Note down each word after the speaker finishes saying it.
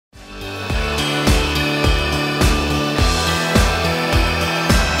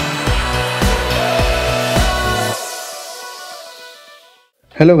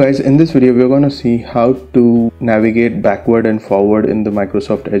Hello guys, in this video we're going to see how to navigate backward and forward in the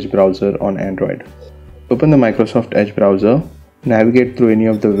Microsoft Edge browser on Android. Open the Microsoft Edge browser, navigate through any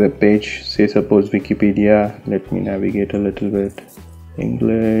of the web page, say suppose Wikipedia. Let me navigate a little bit,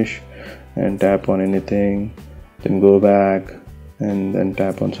 English, and tap on anything, then go back and then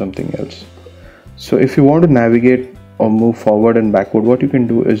tap on something else. So if you want to navigate or move forward and backward, what you can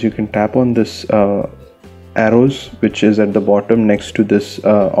do is you can tap on this arrows which is at the bottom next to this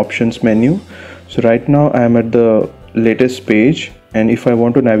options menu. So right now I am at the latest page, and if I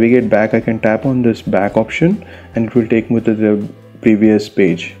want to navigate back I can tap on this back option and it will take me to the previous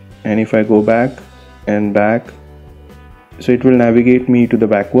page. And if I go back and back, so it will navigate me to the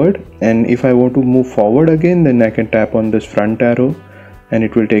backward. And if I want to move forward again, then I can tap on this front arrow and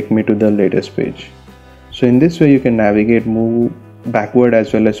it will take me to the latest page. So in this way you can navigate, move backward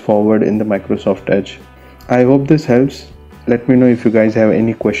as well as forward in the Microsoft Edge. I hope this helps. Let me know if you guys have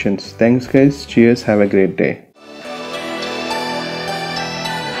any questions. Thanks guys. Cheers. Have a great day.